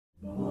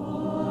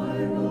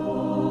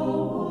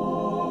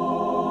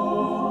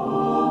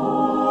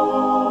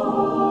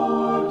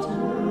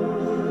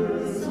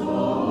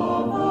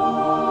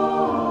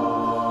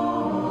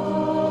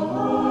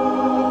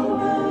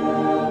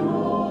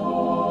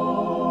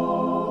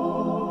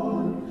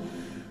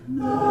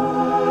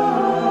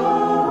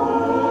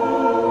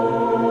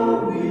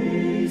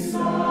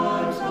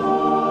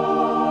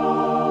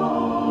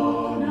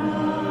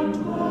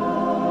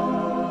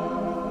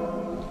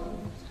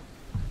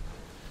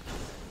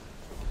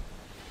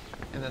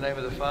In the name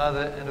of the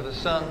Father, and of the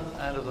Son,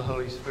 and of the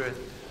Holy Spirit.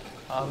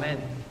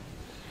 Amen.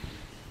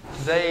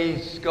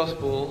 Today's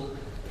Gospel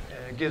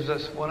gives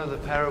us one of the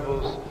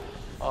parables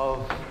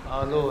of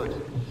our Lord.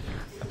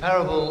 A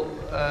parable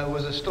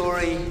was a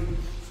story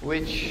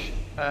which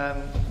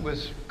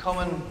was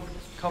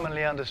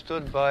commonly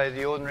understood by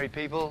the ordinary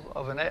people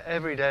of an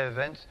everyday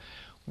event,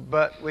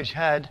 but which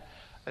had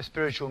a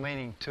spiritual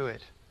meaning to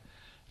it.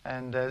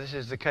 And this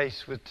is the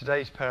case with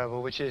today's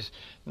parable, which is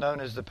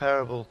known as the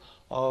parable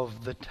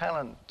of the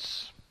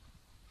talents.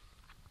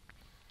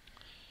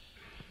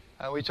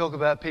 We talk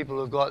about people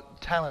who've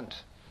got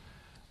talent,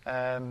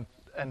 and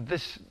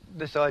this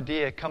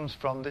idea comes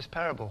from this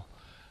parable.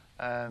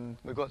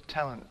 We've got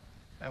talent,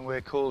 and we're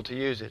called to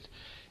use it.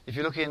 If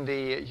you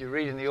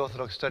read in the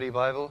Orthodox Study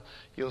Bible,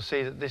 you'll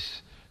see that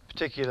this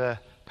particular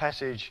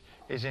passage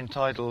is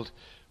entitled,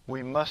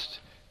 "We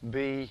must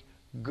be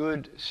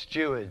good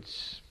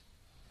stewards."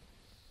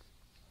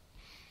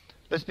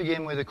 Let's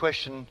begin with a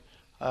question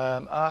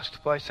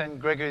asked by St.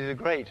 Gregory the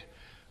Great.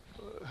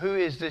 Who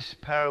is this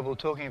parable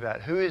talking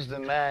about? Who is the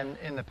man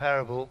in the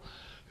parable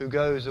who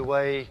goes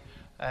away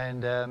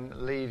and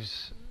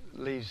leaves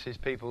his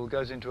people,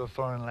 goes into a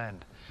foreign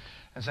land?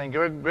 And St.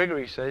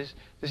 Gregory says,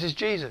 this is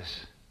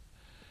Jesus.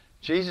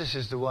 Jesus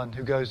is the one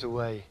who goes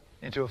away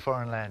into a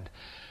foreign land.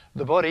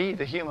 The body,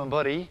 the human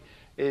body,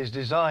 is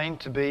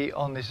designed to be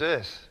on this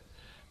earth.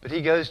 But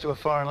he goes to a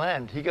foreign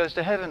land. He goes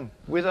to heaven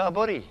with our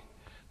body.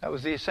 That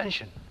was the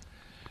ascension.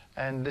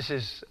 And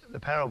the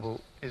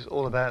parable is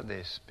all about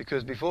this.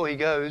 Because before he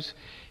goes,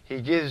 he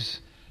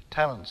gives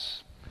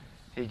talents.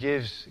 He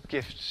gives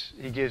gifts.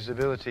 He gives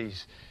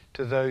abilities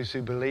to those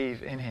who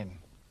believe in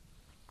him.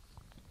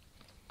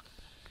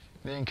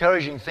 The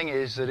encouraging thing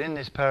is that in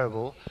this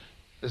parable,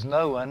 there's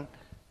no one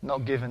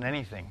not given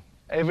anything.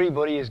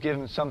 Everybody is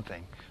given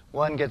something.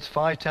 One gets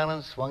 5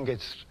 talents, one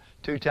gets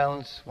 2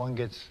 talents, one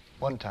gets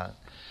 1 talent.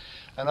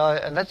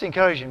 And that's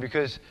encouraging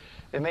because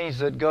it means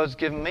that God's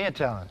given me a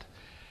talent.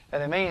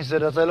 And it means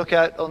that as I look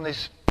out on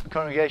this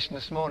congregation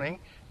this morning,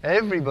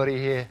 everybody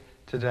here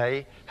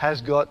today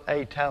has got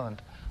a talent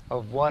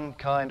of one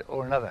kind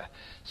or another.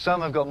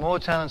 Some have got more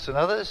talents than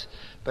others,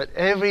 but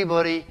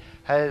everybody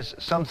has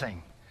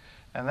something.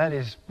 And that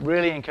is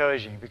really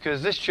encouraging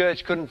because this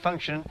church couldn't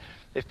function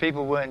if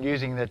people weren't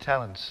using their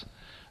talents.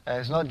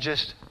 It's not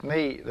just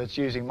me that's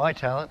using my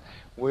talent.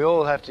 We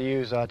all have to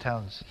use our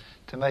talents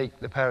to make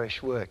the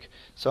parish work.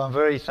 So I'm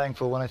very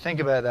thankful. When I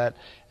think about that,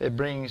 it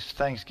brings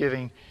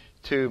thanksgiving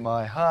to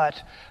my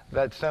heart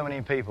that so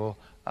many people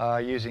are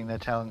using their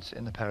talents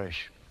in the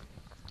parish.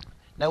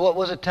 Now, what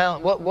was a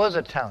talent? What was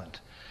a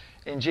talent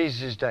in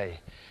Jesus' day?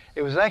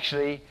 It was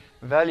actually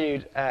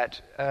valued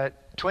at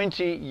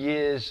 20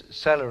 years'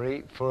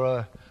 salary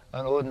for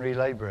an ordinary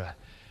labourer.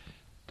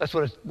 That's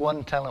what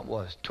one talent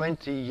was,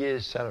 20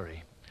 years'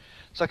 salary.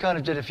 So I kind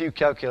of did a few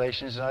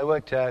calculations and I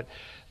worked out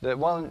that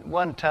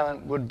one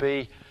talent would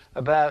be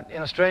about,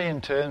 in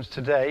Australian terms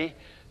today,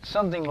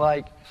 something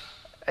like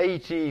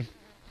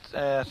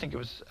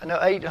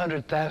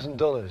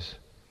 $800,000.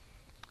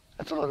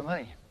 That's a lot of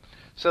money.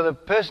 So the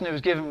person who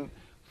was given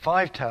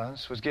 5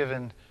 talents was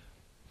given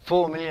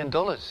 $4 million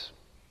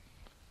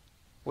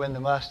when the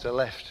master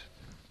left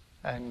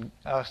and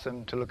asked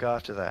them to look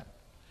after that.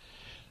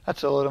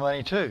 That's a lot of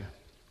money too.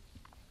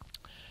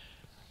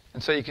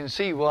 And so you can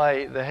see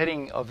why the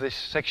heading of this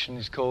section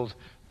is called,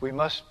 "We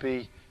must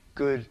be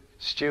good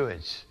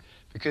stewards,"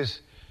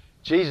 because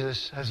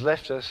Jesus has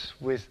left us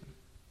with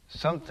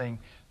something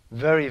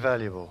very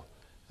valuable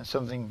and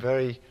something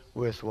very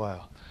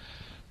worthwhile.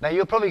 Now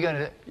you're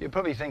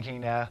probably thinking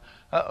now,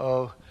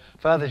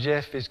 Father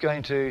Jeff is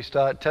going to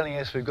start telling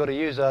us we've got to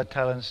use our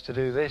talents to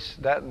do this,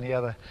 that and the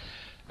other.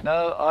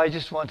 No, I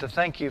just want to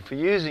thank you for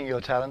using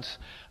your talents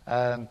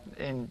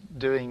in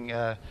doing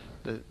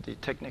the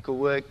technical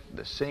work,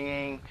 the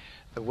singing,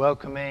 the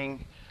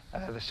welcoming,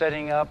 the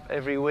setting up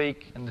every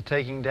week and the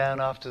taking down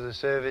after the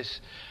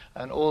service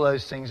and all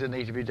those things that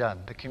need to be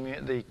done.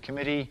 The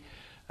committee,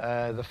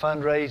 the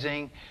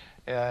fundraising,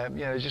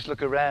 just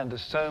look around.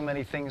 There's so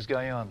many things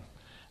going on.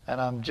 And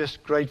I'm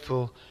just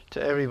grateful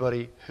to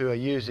everybody who are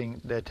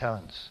using their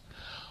talents.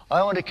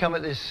 I want to come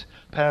at this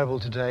parable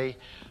today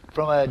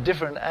from a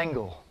different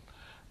angle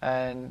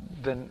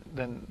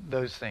than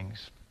those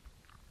things.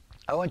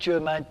 I want you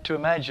to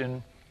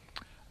imagine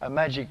a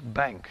magic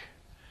bank,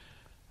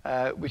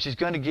 which is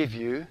going to give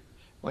you,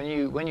 when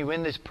you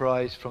win this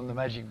prize from the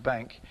magic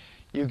bank,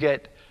 you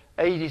get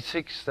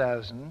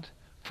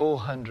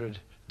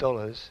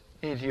 $86,400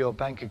 into your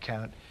bank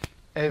account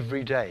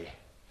every day.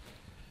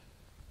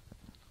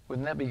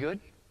 Wouldn't that be good?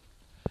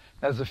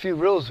 Now, there's a few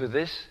rules with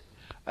this.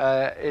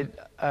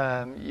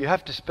 You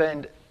have to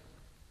spend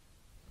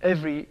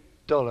every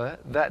dollar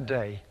that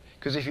day,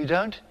 because if you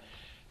don't,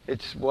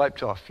 it's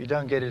wiped off. You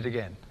don't get it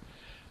again.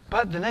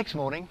 But the next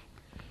morning,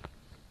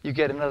 you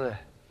get another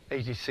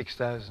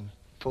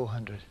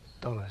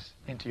 $86,400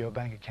 into your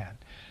bank account.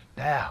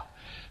 Now,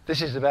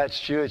 this is about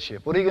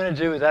stewardship. What are you going to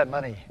do with that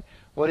money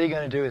What are you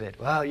going to do with it?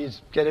 Well, you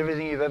get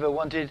everything you've ever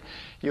wanted.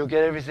 You'll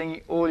get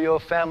everything all your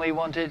family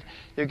wanted.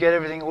 You'll get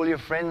everything all your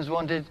friends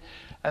wanted.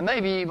 And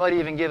maybe you might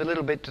even give a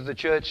little bit to the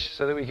church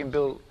so that we can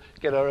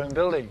get our own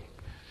building.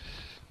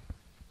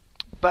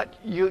 But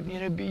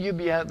you'd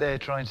be out there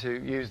trying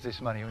to use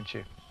this money, wouldn't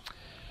you?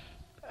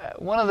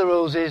 One of the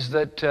rules is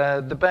that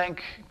the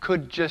bank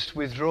could just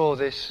withdraw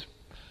this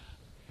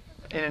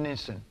in an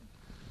instant.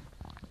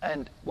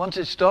 And once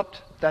it's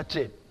stopped, that's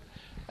it.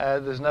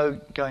 There's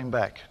no going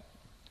back.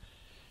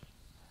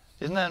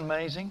 Isn't that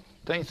amazing?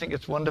 Don't you think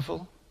it's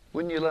wonderful?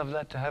 Wouldn't you love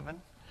that to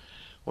happen?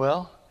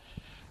 Well,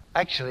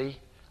 actually,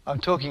 I'm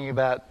talking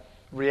about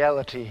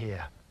reality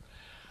here.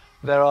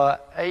 There are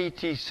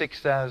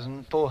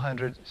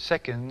 86,400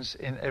 seconds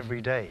in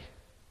every day.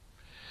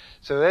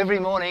 So every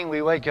morning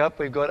we wake up,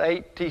 we've got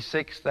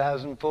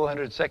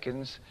 86,400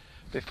 seconds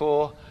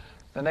before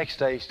the next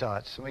day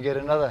starts. And we get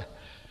another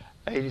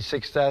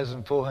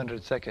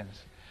 86,400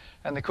 seconds.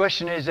 And the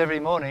question is every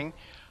morning,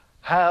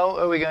 how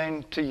are we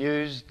going to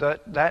use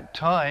that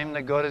time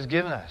that God has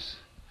given us?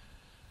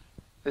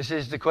 This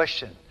is the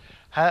question.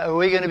 How are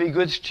we going to be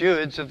good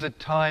stewards of the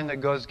time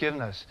that God's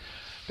given us?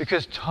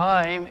 Because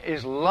time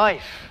is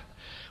life.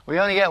 We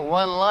only get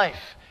one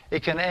life.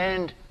 It can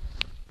end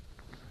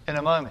in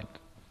a moment.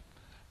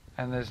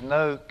 And there's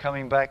no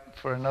coming back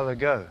for another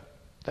go.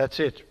 That's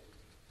it.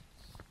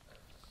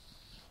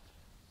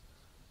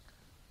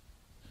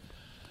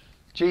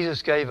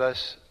 Jesus gave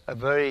us a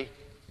very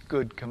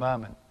good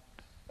commandment,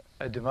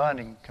 a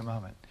demanding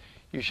commandment.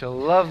 You shall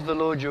love the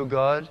Lord your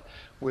God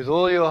with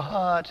all your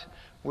heart,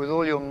 with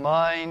all your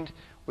mind,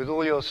 with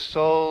all your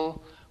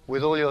soul,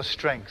 with all your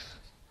strength,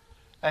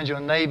 and your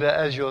neighbor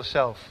as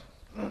yourself.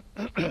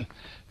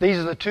 These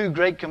are the two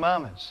great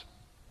commandments.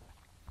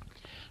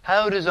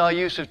 How does our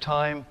use of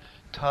time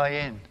tie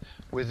in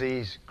with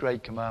these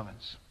great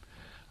commandments?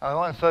 I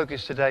want to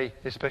focus today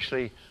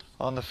especially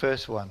on the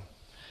first one.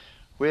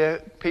 We're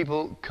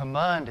people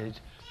commanded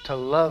to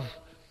love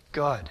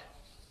God.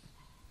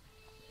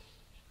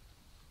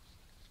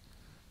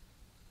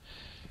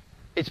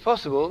 It's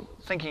possible,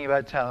 thinking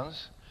about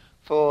talents,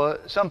 for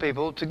some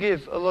people to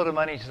give a lot of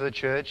money to the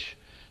church,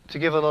 to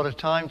give a lot of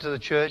time to the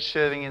church,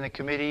 serving in the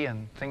committee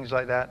and things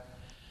like that,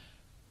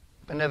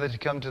 but never to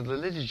come to the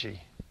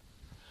liturgy,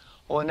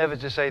 or never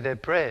to say their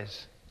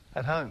prayers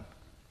at home.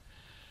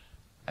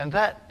 And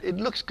that, it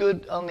looks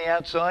good on the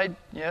outside,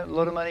 a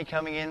lot of money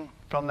coming in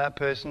from that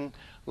person,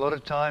 a lot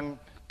of time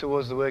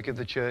towards the work of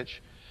the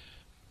church,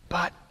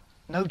 but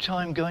no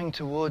time going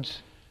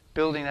towards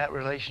building that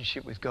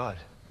relationship with God.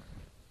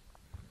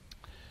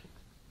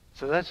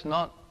 So that's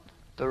not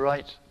the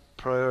right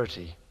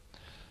priority.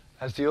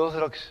 As the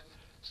Orthodox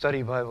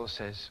Study Bible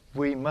says,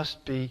 we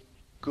must be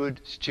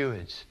good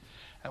stewards.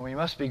 And we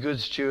must be good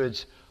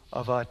stewards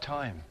of our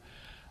time.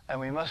 And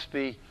we must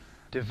be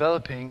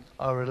developing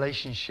our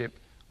relationship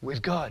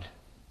with God.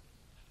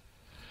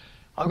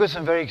 I've got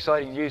some very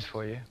exciting news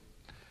for you.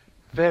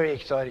 Very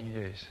exciting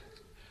news.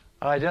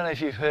 And I don't know if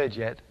you've heard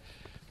yet,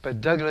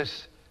 but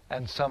Douglas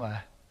and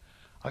Summer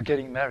are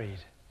getting married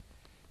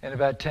in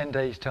about 10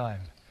 days'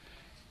 time.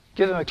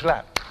 Give them a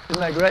clap.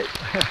 Isn't that great?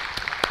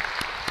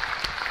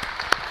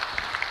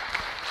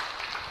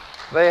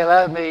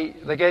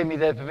 They gave me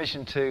their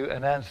permission to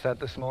announce that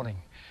this morning.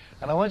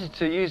 And I wanted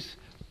to use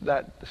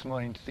that this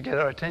morning to get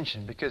our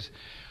attention, because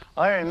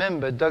I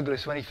remember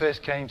Douglas when he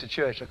first came to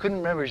church. I couldn't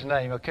remember his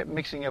name. I kept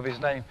mixing up his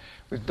name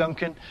with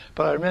Duncan.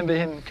 But I remember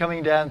him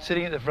coming down,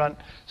 sitting at the front.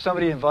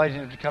 Somebody invited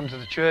him to come to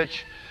the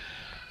church.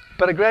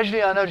 But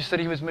gradually I noticed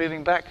that he was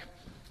moving back.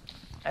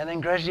 And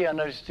then gradually I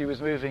noticed he was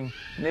moving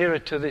nearer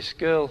to this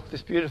girl,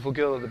 this beautiful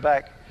girl at the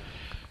back.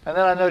 And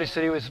then I noticed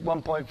that he was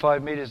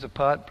 1.5 meters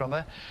apart from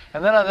her.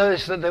 And then I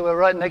noticed that they were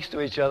right next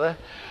to each other.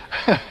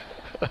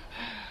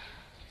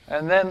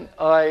 And then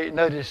I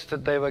noticed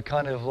that they were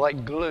kind of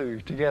like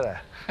glue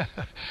together.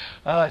 And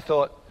I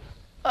thought,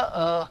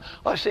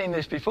 I've seen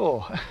this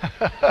before.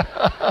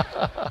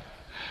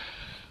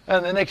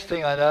 And the next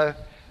thing I know,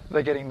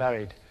 they're getting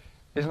married.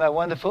 Isn't that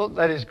wonderful?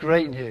 That is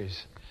great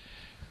news.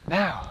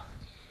 Now,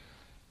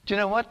 do you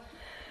know what?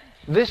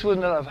 This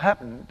wouldn't have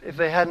happened if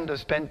they hadn't have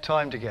spent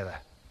time together.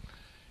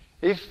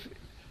 If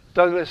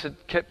Douglas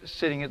had kept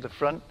sitting at the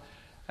front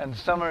and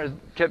Summer had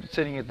kept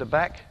sitting at the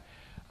back,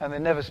 and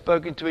they'd never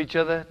spoken to each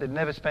other, they'd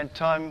never spent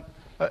time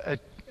at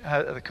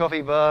the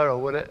coffee bar or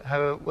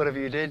whatever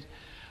you did,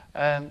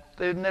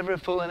 they'd never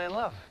have fallen in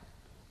love.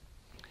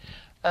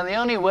 And the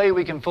only way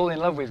we can fall in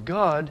love with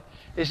God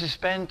is to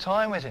spend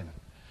time with Him.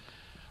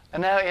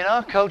 And now in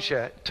our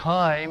culture,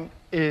 time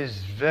is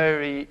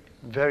very,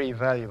 very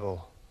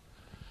valuable.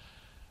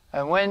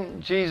 And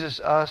when Jesus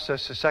asked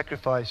us to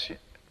sacrifice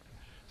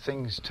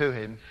things to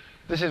Him,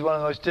 this is one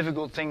of the most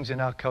difficult things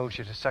in our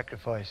culture to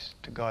sacrifice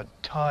to God: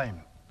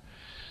 time.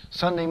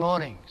 Sunday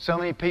morning, so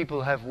many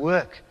people have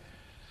work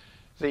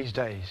these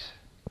days,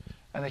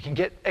 and they can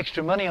get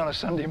extra money on a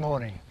Sunday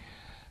morning.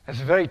 It's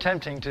very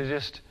tempting to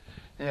just,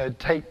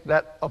 take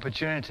that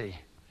opportunity.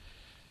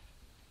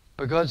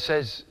 But God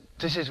says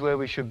this is where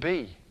we should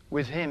be,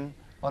 with Him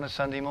on a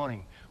Sunday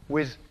morning,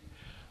 with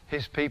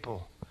his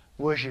people,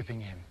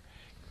 worshipping him,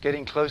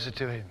 getting closer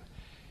to him,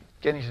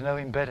 getting to know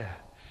him better.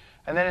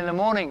 And then in the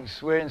mornings,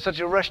 we're in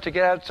such a rush to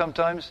get out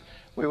sometimes.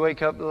 We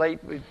wake up late,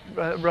 we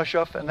rush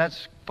off, and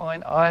that's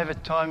fine. I have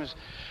at times,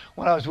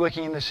 when I was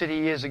working in the city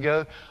years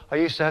ago, I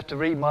used to have to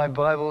read my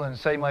Bible and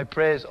say my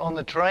prayers on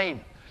the train.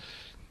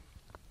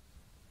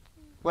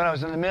 When I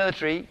was in the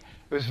military,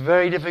 it was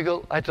very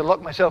difficult. I had to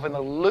lock myself in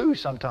the loo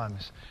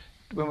sometimes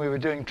when we were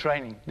doing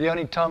training. The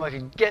only time I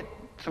could get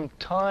some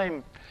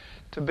time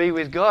to be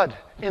with God,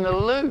 in the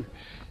loo.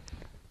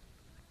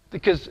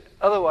 Because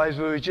otherwise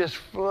we were just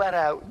flat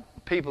out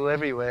people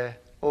everywhere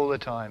all the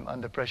time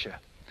under pressure.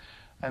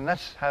 And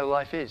that's how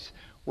life is.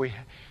 We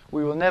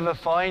will never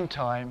find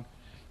time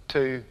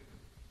to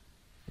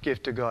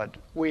give to God.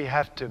 We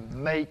have to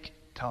make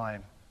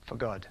time for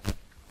God.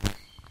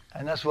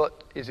 And that's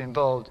what is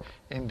involved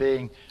in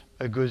being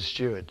a good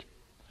steward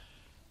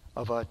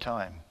of our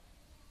time.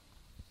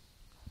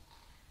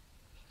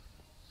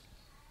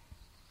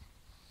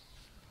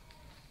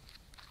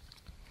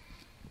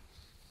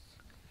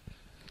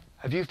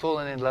 Have you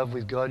fallen in love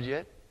with God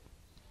yet?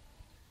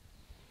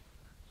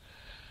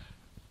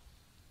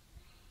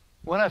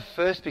 When I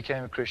first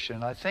became a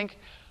Christian, I think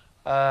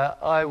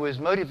I was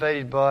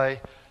motivated by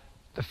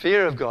the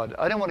fear of God.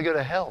 I didn't want to go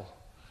to hell.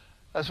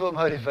 That's what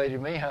motivated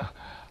me.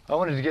 I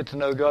wanted to get to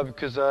know God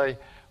because I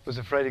was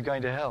afraid of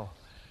going to hell.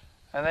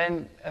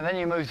 And then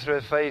you move through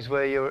a phase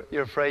where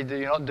you're afraid that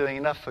you're not doing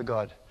enough for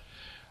God.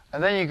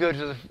 And then you go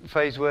to the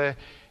phase where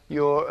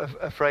you're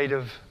afraid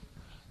of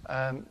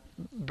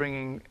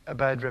bringing a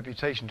bad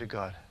reputation to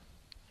God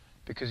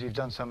because you've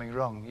done something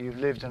wrong. You've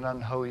lived an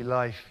unholy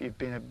life. You've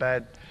been a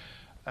bad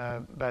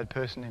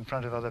person in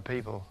front of other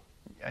people,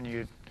 and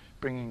you're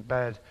bringing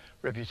bad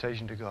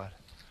reputation to God.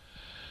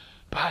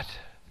 But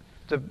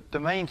the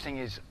main thing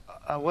is,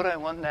 what I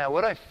want now,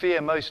 what I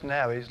fear most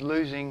now is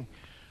losing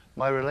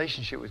my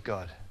relationship with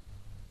God.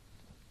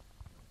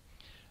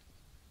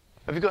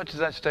 Have you got to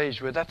that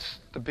stage where that's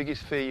the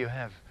biggest fear you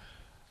have,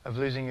 of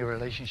losing your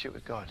relationship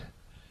with God?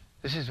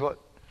 This is what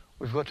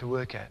we've got to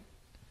work at.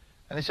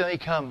 And this only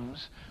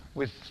comes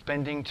with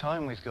spending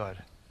time with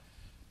God.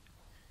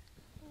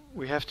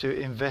 We have to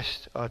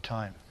invest our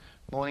time.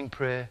 Morning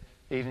prayer,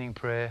 evening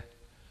prayer,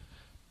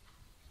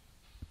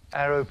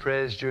 arrow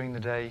prayers during the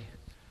day,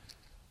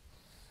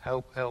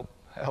 help,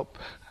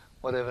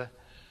 whatever,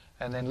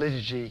 and then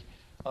liturgy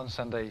on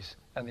Sundays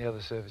and the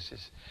other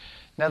services.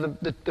 Now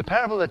the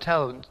parable of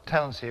the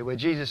talents here, where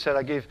Jesus said,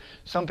 I give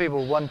some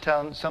people 1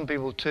 talent, some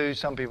people 2,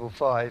 some people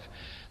 5,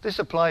 this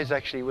applies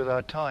actually with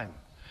our time.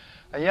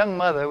 A young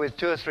mother with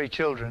 2 or 3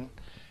 children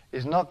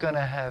is not going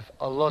to have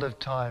a lot of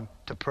time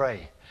to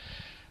pray.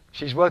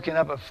 She's woken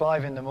up at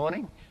 5 in the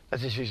morning.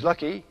 That's if she's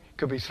lucky.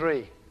 Could be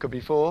 3, could be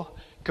 4,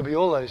 could be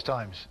all those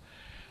times.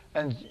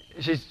 And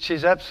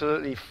she's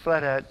absolutely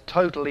flat out,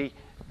 totally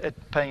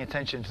paying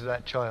attention to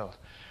that child.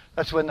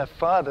 That's when the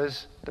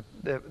fathers,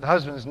 the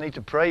husbands, need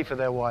to pray for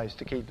their wives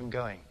to keep them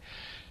going.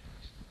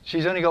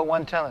 She's only got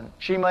 1 talent.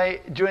 She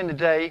may, during the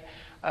day,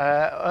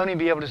 only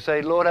be able to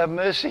say, Lord, have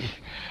mercy,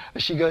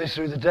 as she goes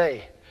through the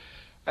day.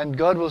 And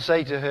God will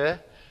say to her,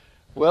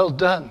 well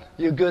done,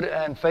 you good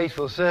and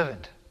faithful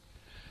servant.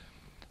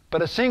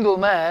 But a single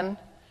man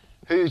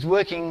who's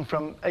working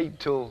from 8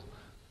 till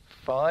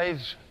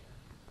 5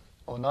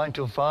 or 9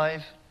 till 5,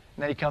 and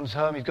then he comes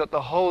home, he's got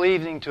the whole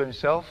evening to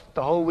himself,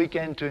 the whole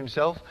weekend to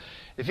himself.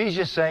 If he's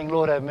just saying,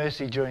 Lord, have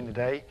mercy during the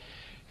day,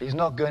 he's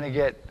not going to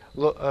get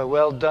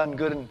well done,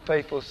 good and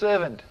faithful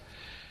servant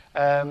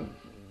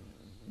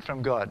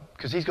from God,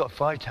 because he's got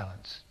 5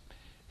 talents.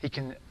 He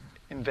can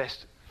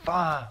invest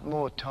far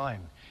more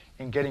time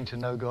in getting to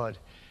know God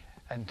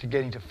and to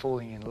getting to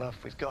falling in love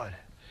with God.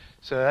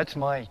 So that's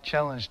my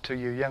challenge to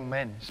you young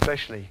men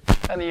especially,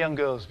 and the young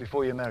girls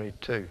before you're married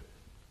too,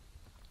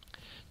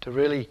 to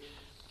really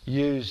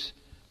use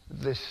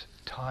this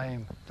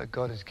time that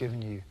God has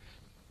given you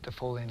to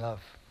fall in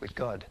love with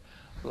God,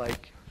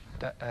 like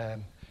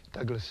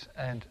Douglas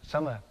and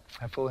Summer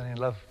have fallen in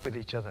love with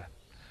each other.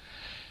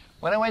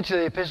 When I went to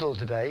the epistle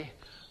today,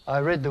 I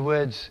read the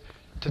words,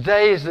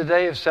 today is the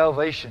day of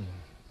salvation.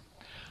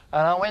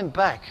 And I went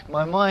back,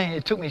 my mind,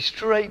 it took me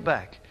straight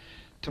back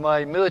to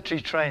my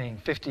military training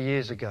 50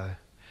 years ago.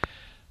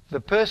 The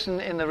person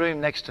in the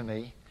room next to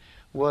me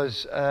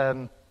was,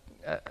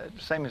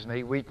 same as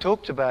me, we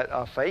talked about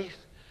our faith,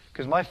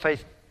 because my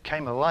faith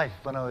came alive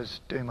when I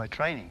was doing my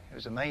training. It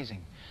was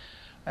amazing.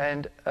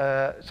 And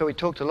so we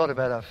talked a lot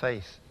about our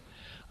faith.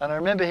 And I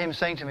remember him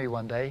saying to me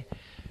one day,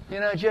 you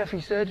know, Jeff,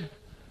 he said,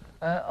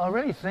 I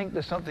really think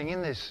there's something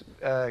in this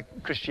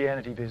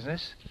Christianity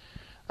business.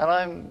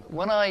 And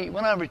when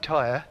I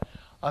retire,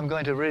 I'm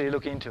going to really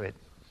look into it.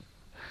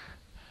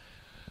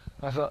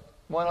 I thought,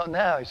 why not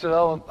now? He said,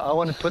 I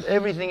want to put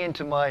everything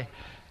into my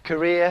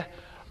career.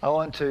 I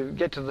want to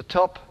get to the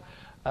top.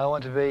 I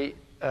want to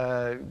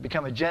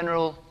become a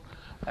general.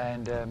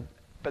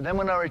 But then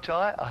when I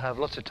retire, I'll have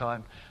lots of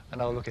time and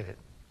I'll look at it.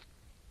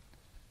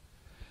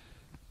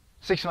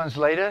 6 months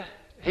later,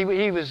 he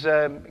was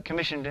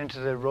commissioned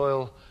into the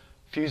Royal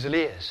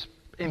Fusiliers,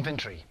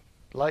 infantry,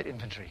 light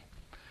infantry.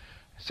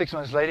 6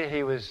 months later,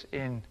 he was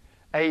in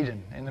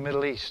Aden in the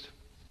Middle East.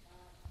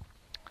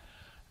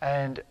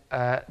 And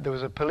there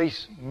was a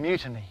police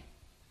mutiny.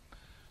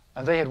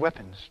 And they had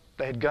weapons.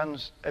 They had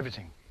guns,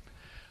 everything.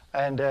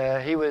 And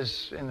he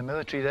was in the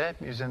military there.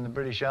 He was in the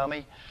British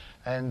Army.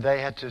 And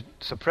they had to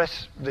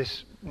suppress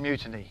this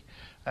mutiny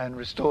and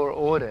restore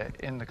order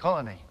in the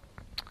colony.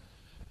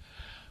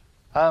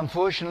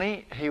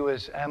 Unfortunately, he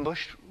was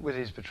ambushed with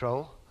his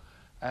patrol,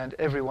 and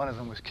every one of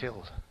them was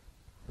killed.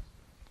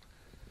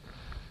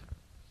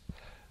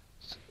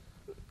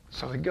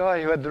 So the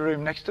guy who had the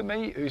room next to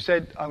me, who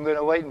said, I'm going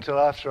to wait until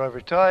after I've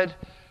retired,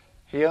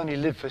 he only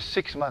lived for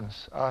 6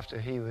 months after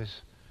he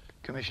was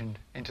commissioned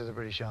into the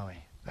British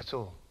Army. That's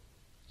all.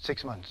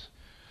 6 months.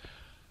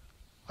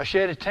 I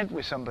shared a tent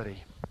with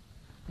somebody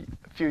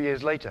a few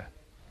years later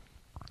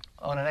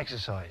on an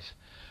exercise.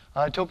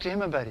 I talked to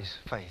him about his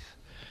faith.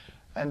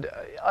 And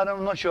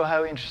I'm not sure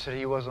how interested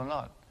he was or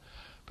not.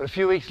 But a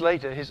few weeks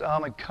later, his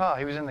armoured car,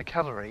 he was in the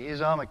cavalry,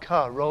 his armoured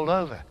car rolled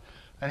over.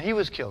 And he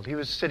was killed. He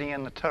was sitting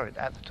in the turret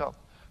at the top.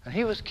 And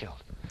he was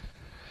killed.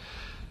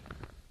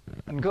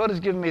 And God has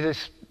given me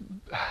this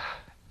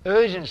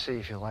urgency,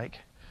 if you like,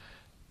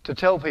 to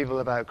tell people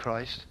about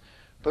Christ,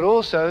 but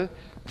also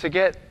to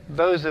get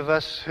those of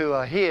us who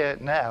are here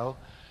now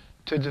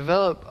to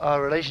develop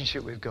our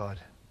relationship with God,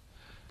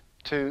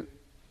 to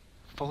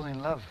fall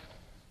in love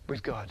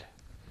with God,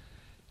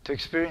 to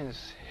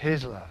experience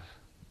His love.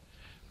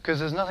 Because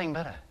there's nothing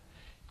better.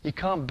 You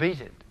can't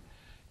beat it.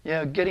 You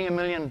know, getting $1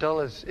 million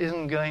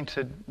isn't going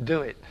to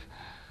do it.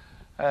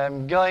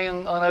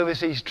 Going on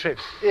overseas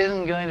trips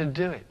isn't going to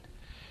do it.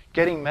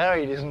 Getting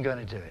married isn't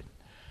going to do it.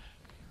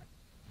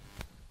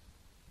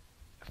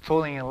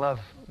 Falling in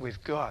love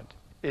with God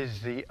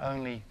is the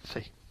only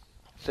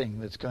thing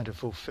that's going to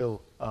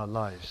fulfill our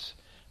lives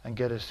and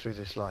get us through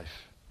this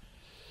life.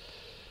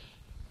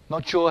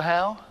 Not sure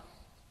how?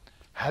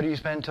 How do you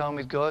spend time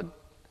with God?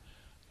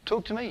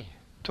 Talk to me.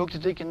 Talk to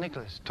Deacon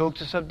Nicholas. Talk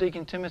to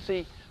Subdeacon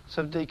Timothy,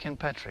 Subdeacon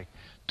Patrick.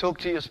 Talk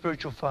to your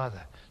spiritual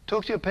father.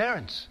 Talk to your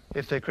parents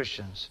if they're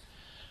Christians.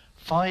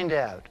 Find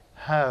out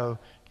how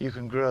you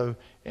can grow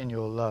in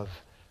your love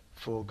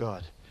for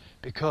God.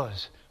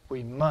 Because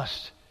we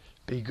must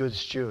be good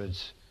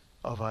stewards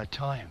of our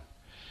time.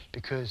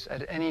 Because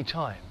at any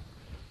time,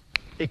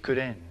 it could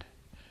end.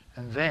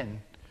 And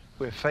then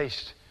we're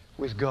faced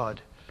with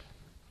God.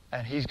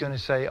 And He's going to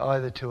say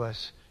either to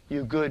us,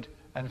 you good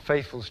and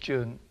faithful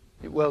steward,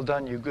 well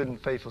done, you good and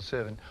faithful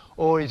servant.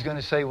 Or He's going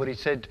to say what He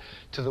said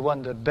to the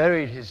one that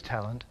buried his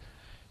talent.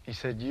 He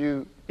said,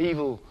 you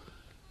evil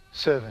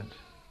servant.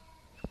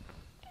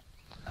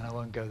 And I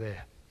won't go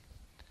there.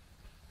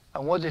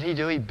 And what did He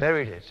do? He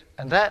buried it.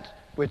 And that,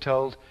 we're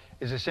told,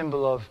 is a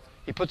symbol of,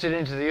 He puts it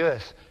into the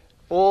earth.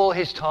 All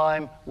His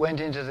time went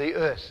into the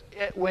earth.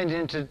 It went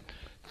into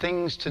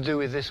things to do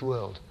with this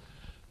world.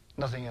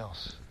 Nothing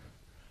else.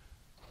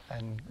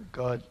 And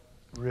God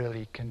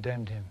really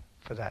condemned him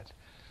for that.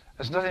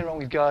 There's nothing wrong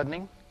with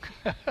gardening.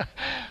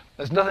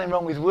 There's nothing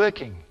wrong with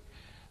working.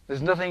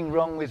 There's nothing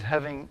wrong with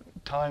having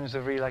times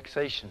of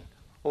relaxation.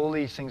 All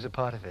these things are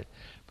part of it.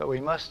 But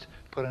we must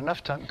put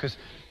enough time, because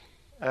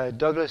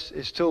Douglas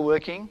is still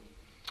working.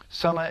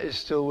 Summer is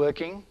still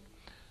working.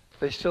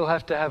 They still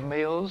have to have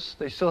meals.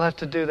 They still have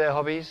to do their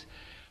hobbies.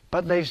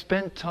 But they've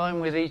spent time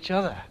with each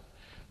other.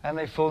 And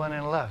they've fallen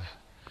in love.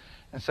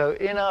 And so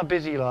in our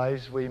busy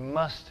lives, we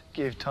must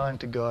give time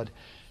to God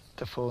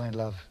to fall in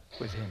love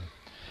with Him.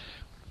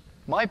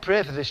 My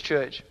prayer for this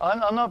church,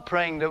 I'm not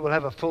praying that we'll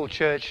have a full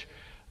church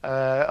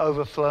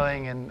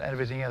overflowing and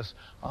everything else.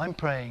 I'm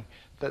praying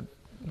that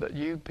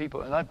you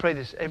people, and I pray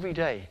this every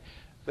day,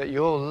 that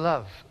your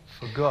love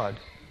for God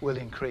will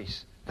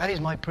increase. That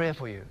is my prayer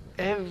for you.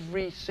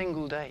 Every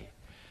single day,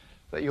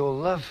 that your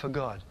love for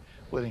God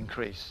will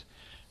increase.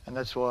 And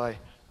that's why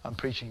I'm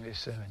preaching this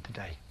sermon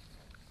today.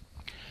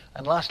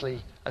 And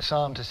lastly, a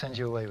psalm to send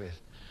you away with.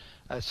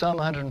 Psalm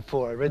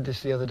 104, I read this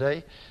the other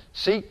day.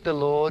 Seek the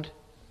Lord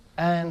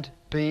and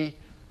be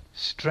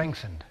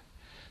strengthened.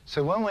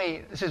 So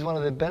this is one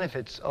of the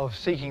benefits of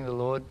seeking the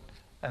Lord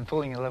and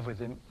falling in love with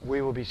Him.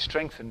 We will be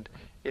strengthened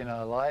in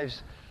our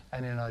lives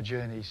and in our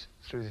journeys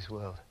through this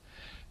world.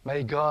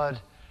 May God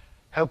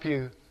help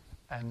you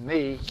and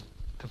me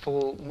to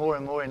fall more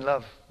and more in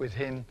love with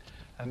Him,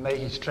 and may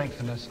He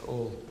strengthen us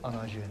all on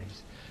our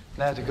journeys.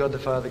 Now to God the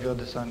Father, God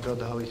the Son, God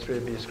the Holy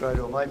Spirit be ascribed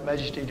all might,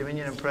 majesty,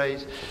 dominion and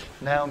praise,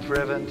 now and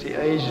forever, and to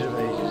the ages of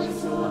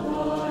ages.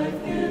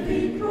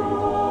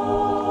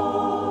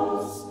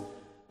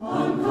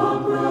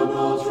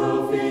 Uncomparable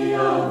trophy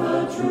of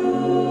the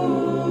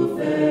true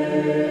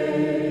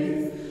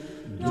faith,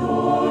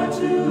 door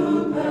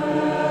to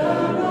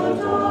paradise,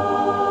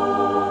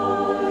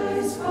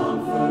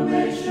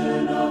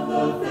 confirmation of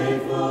the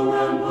faithful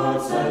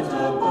rampart set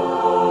up.